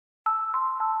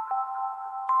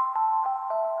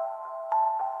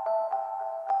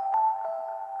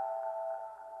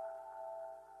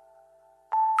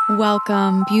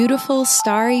Welcome, beautiful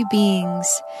starry beings,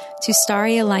 to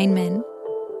Starry Alignment,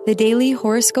 the daily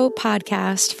horoscope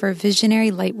podcast for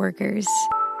visionary lightworkers.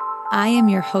 I am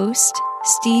your host,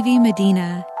 Stevie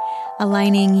Medina,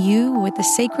 aligning you with the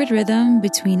sacred rhythm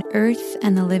between earth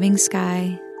and the living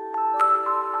sky.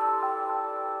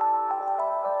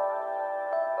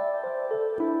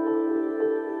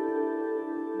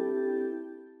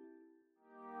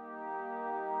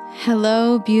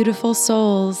 Hello, beautiful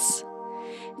souls.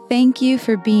 Thank you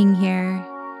for being here.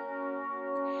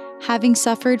 Having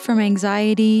suffered from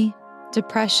anxiety,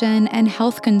 depression, and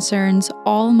health concerns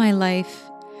all my life,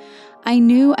 I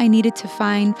knew I needed to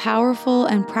find powerful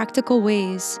and practical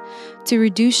ways to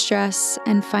reduce stress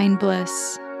and find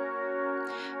bliss.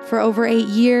 For over 8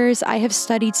 years, I have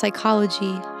studied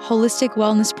psychology, holistic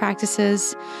wellness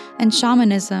practices, and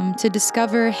shamanism to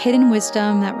discover hidden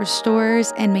wisdom that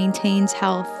restores and maintains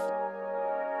health.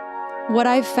 What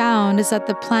I've found is that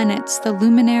the planets, the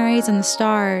luminaries, and the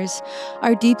stars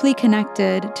are deeply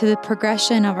connected to the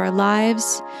progression of our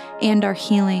lives and our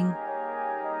healing.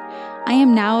 I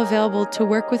am now available to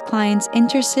work with clients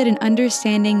interested in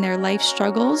understanding their life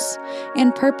struggles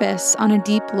and purpose on a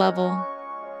deep level.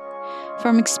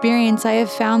 From experience, I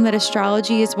have found that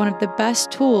astrology is one of the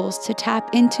best tools to tap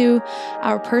into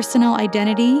our personal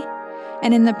identity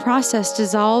and in the process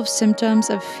dissolve symptoms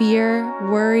of fear,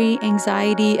 worry,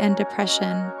 anxiety, and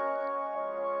depression.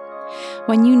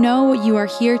 When you know what you are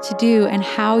here to do and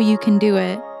how you can do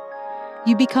it,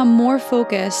 you become more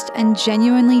focused and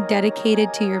genuinely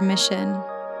dedicated to your mission.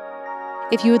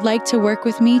 If you would like to work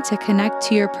with me to connect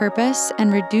to your purpose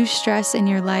and reduce stress in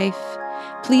your life,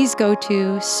 please go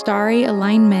to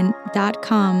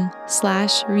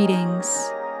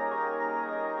starryalignment.com/readings.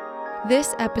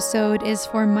 This episode is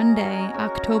for Monday,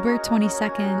 October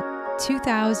 22nd,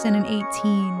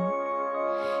 2018.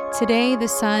 Today, the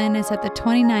sun is at the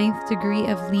 29th degree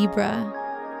of Libra.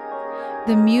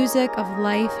 The music of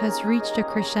life has reached a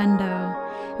crescendo,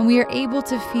 and we are able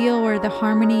to feel where the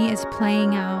harmony is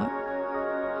playing out.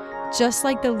 Just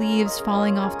like the leaves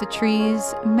falling off the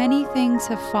trees, many things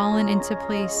have fallen into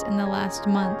place in the last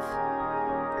month.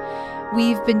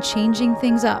 We've been changing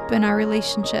things up in our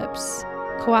relationships,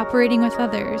 cooperating with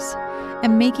others,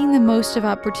 and making the most of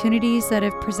opportunities that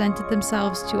have presented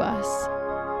themselves to us.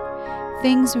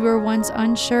 Things we were once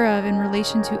unsure of in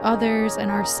relation to others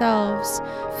and ourselves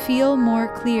feel more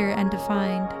clear and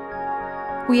defined.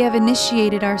 We have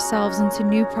initiated ourselves into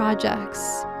new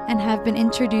projects and have been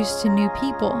introduced to new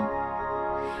people.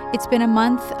 It's been a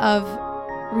month of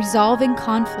resolving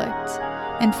conflict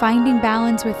and finding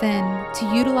balance within to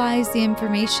utilize the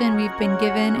information we've been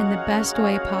given in the best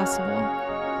way possible.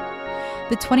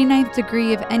 The 29th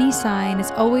degree of any sign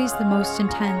is always the most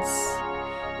intense.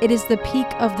 It is the peak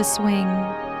of the swing,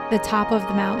 the top of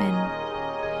the mountain.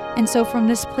 And so from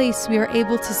this place, we are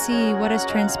able to see what has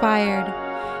transpired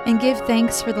and give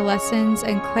thanks for the lessons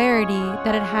and clarity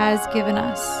that it has given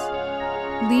us.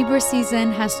 Libra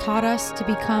season has taught us to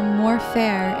become more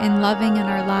fair and loving in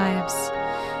our lives,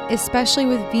 especially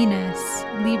with Venus,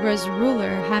 Libra's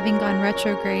ruler, having gone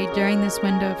retrograde during this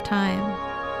window of time.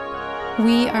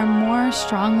 We are more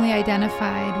strongly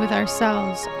identified with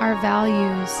ourselves, our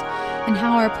values, and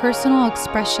how our personal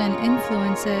expression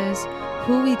influences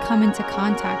who we come into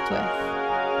contact with.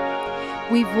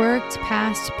 We've worked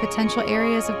past potential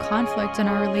areas of conflict in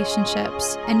our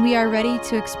relationships, and we are ready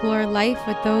to explore life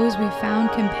with those we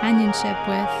found companionship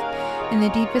with in the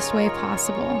deepest way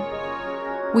possible.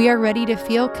 We are ready to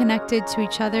feel connected to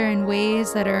each other in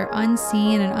ways that are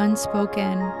unseen and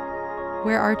unspoken.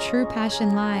 Where our true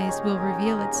passion lies will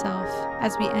reveal itself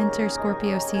as we enter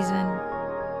Scorpio season.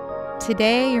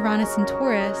 Today, Uranus in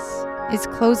Taurus is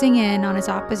closing in on its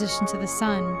opposition to the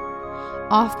sun.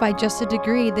 Off by just a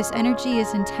degree, this energy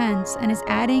is intense and is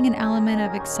adding an element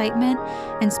of excitement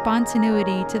and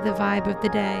spontaneity to the vibe of the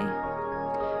day.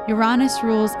 Uranus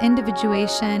rules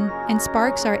individuation and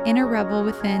sparks our inner rebel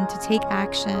within to take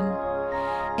action.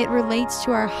 It relates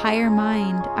to our higher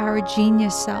mind, our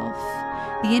genius self,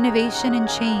 the innovation and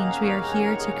change we are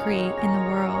here to create in the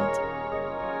world.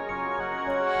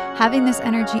 Having this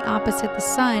energy opposite the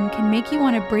sun can make you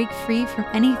want to break free from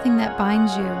anything that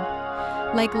binds you.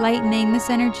 Like lightning,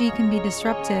 this energy can be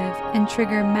disruptive and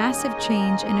trigger massive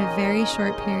change in a very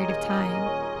short period of time.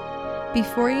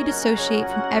 Before you dissociate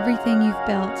from everything you've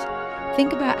built,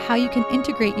 think about how you can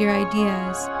integrate your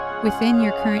ideas within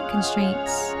your current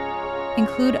constraints.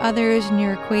 Include others in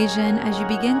your equation as you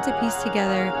begin to piece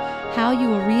together how you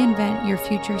will reinvent your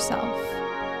future self.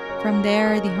 From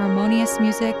there, the harmonious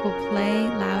music will play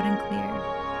loud and clear.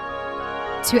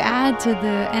 To add to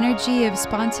the energy of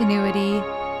spontaneity,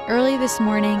 Early this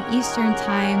morning, Eastern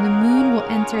Time, the moon will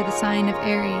enter the sign of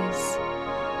Aries,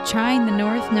 trine the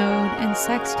North Node and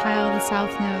sextile the South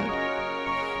Node.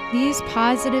 These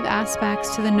positive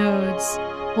aspects to the nodes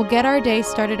will get our day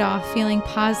started off feeling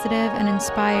positive and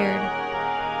inspired.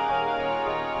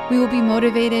 We will be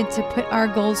motivated to put our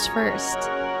goals first,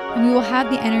 and we will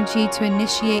have the energy to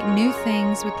initiate new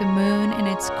things with the moon in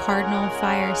its cardinal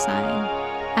fire sign.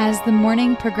 As the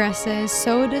morning progresses,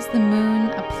 so does the moon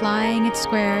applying its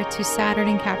square to Saturn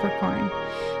in Capricorn,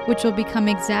 which will become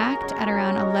exact at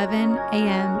around 11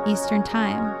 a.m. Eastern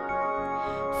Time.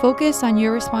 Focus on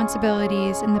your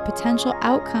responsibilities and the potential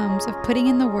outcomes of putting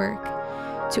in the work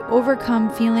to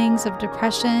overcome feelings of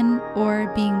depression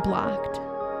or being blocked.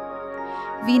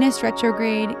 Venus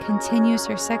retrograde continues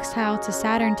her sextile to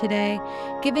Saturn today,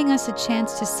 giving us a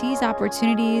chance to seize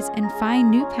opportunities and find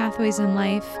new pathways in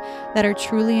life that are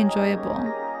truly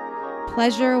enjoyable.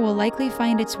 Pleasure will likely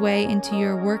find its way into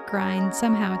your work grind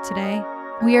somehow today.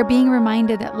 We are being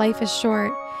reminded that life is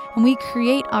short, and we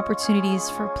create opportunities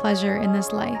for pleasure in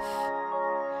this life.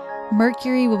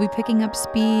 Mercury will be picking up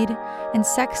speed and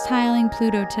sextiling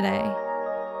Pluto today.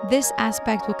 This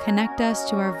aspect will connect us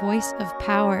to our voice of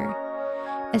power,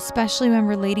 especially when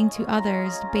relating to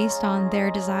others based on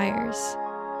their desires.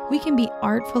 We can be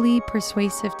artfully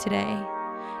persuasive today.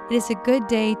 It is a good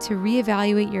day to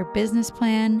reevaluate your business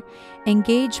plan,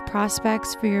 engage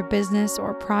prospects for your business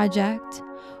or project,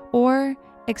 or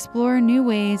explore new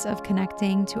ways of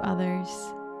connecting to others.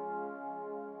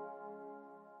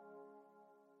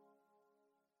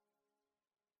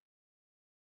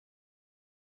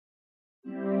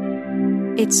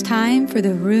 It's time for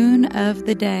the rune of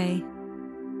the day.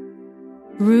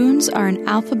 Runes are an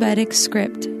alphabetic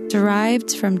script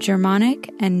derived from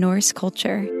Germanic and Norse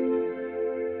culture.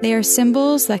 They are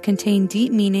symbols that contain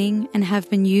deep meaning and have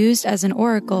been used as an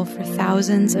oracle for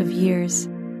thousands of years.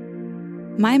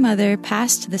 My mother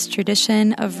passed this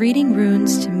tradition of reading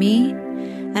runes to me,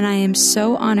 and I am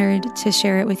so honored to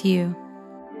share it with you.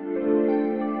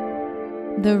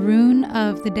 The rune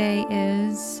of the day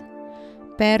is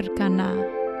Berkana,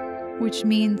 which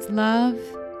means love,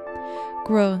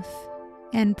 growth,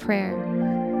 and prayer.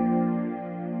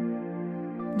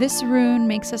 This rune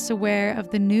makes us aware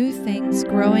of the new things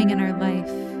growing in our life.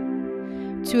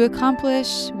 To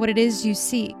accomplish what it is you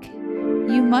seek,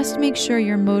 you must make sure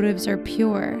your motives are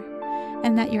pure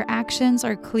and that your actions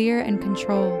are clear and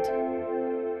controlled.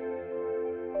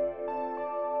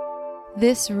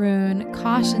 This rune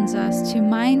cautions us to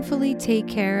mindfully take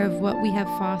care of what we have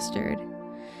fostered,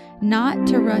 not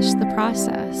to rush the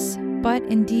process, but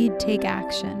indeed take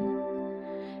action.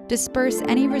 Disperse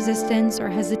any resistance or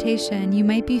hesitation you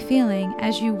might be feeling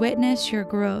as you witness your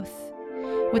growth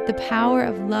with the power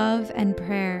of love and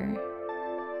prayer.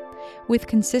 With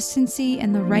consistency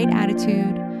and the right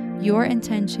attitude, your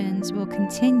intentions will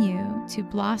continue to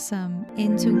blossom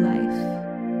into life.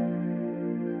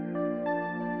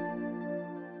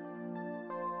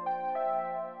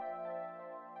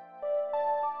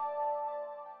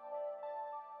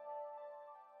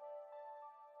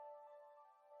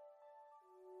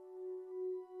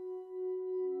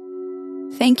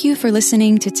 Thank you for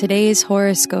listening to today's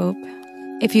horoscope.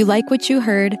 If you like what you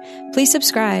heard, please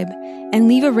subscribe and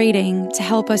leave a rating to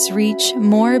help us reach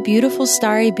more beautiful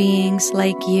starry beings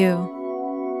like you.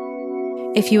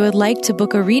 If you would like to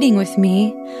book a reading with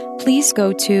me, please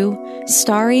go to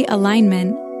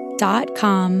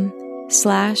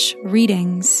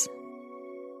starryalignment.com/readings.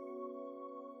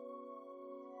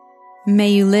 May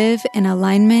you live in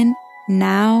alignment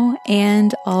now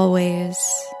and always.